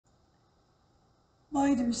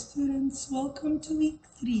My dear students, welcome to week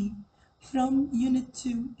 3 from Unit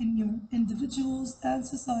 2 in your Individuals and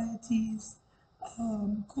Societies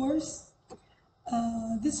course.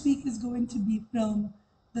 This week is going to be from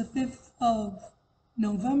the 5th of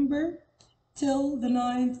November till the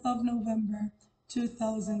 9th of November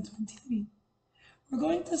 2023. We're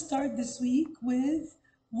going to start this week with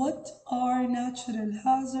what are natural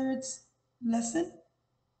hazards lesson.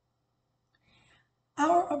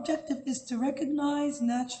 Our objective is to recognize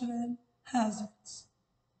natural hazards.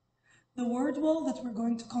 The word wall that we're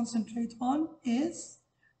going to concentrate on is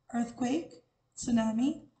earthquake,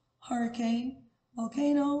 tsunami, hurricane,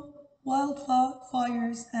 volcano,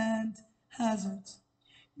 wildfires, and hazards.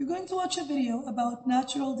 You're going to watch a video about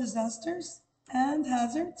natural disasters and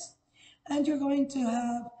hazards, and you're going to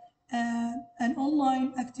have an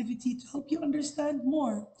online activity to help you understand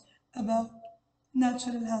more about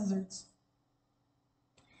natural hazards.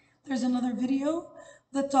 There's another video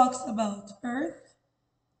that talks about Earth,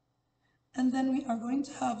 and then we are going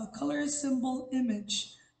to have a color symbol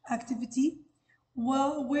image activity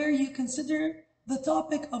where you consider the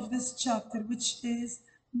topic of this chapter, which is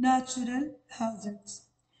natural hazards.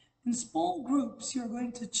 In small groups, you're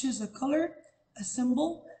going to choose a color, a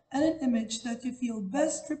symbol, and an image that you feel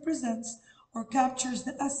best represents or captures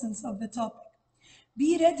the essence of the topic.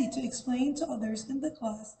 Be ready to explain to others in the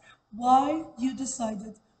class why you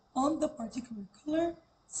decided on the particular color,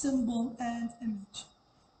 symbol, and image.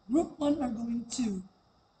 Group 1 are going to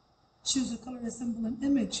choose a color, a symbol, and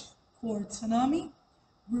image for tsunami.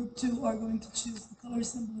 Group 2 are going to choose the color,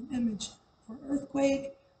 symbol, and image for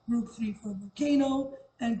earthquake. Group 3 for volcano,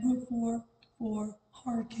 and Group 4 for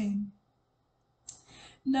hurricane.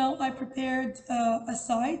 Now I prepared a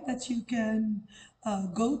site that you can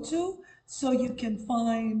go to so you can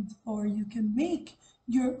find or you can make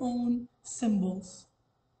your own symbols.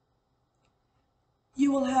 You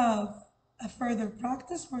will have a further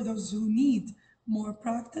practice for those who need more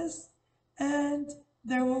practice, and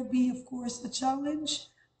there will be, of course, a challenge,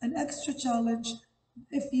 an extra challenge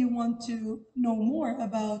if you want to know more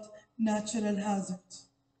about natural hazards.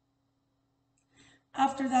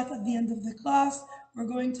 After that, at the end of the class, we're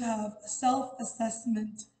going to have a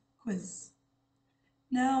self-assessment quiz.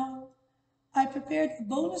 Now, I prepared a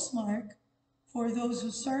bonus mark for those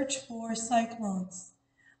who search for cyclones.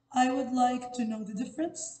 I would like to know the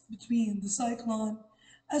difference between a cyclone,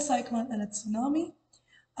 and a tsunami.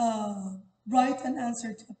 Write an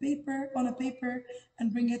answer to on a paper,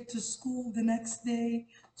 and bring it to school the next day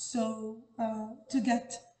to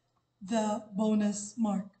get the bonus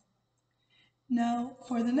mark. Now,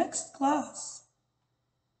 for the next class,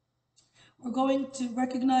 we're going to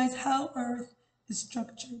recognize how Earth is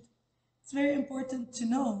structured. It's very important to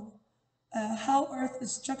know how Earth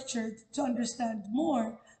is structured to understand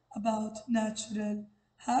more about natural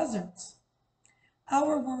hazards.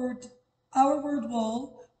 Our word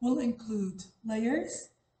wall will include layers,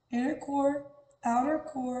 inner core, outer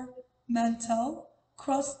core, mantle,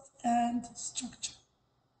 crust, and structure.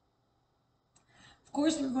 Of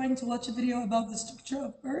course, we're going to watch a video about the structure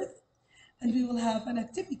of Earth, and we will have an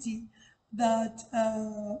activity that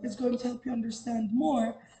is going to help you understand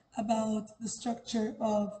more about the structure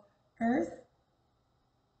of Earth.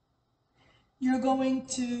 You're going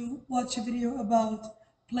to watch a video about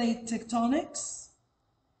plate tectonics,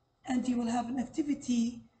 and you will have an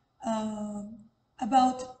activity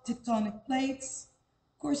about tectonic plates.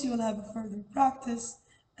 Of course, you will have a further practice,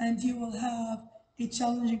 and you will have a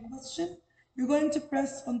challenging question. You're going to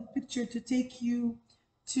press on the picture to take you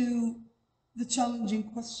to the challenging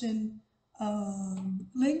question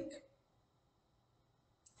link.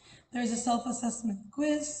 There's a self-assessment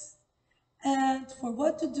quiz, and for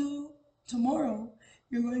what to do tomorrow,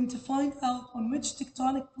 you're going to find out on which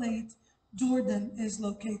tectonic plate Jordan is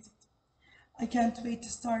located. I can't wait to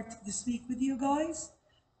start this week with you guys.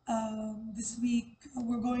 This week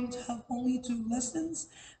we're going to have only 2 lessons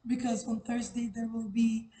because on Thursday there will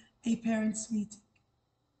be a parents' meeting.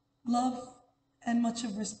 Love and much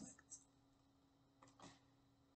of respect.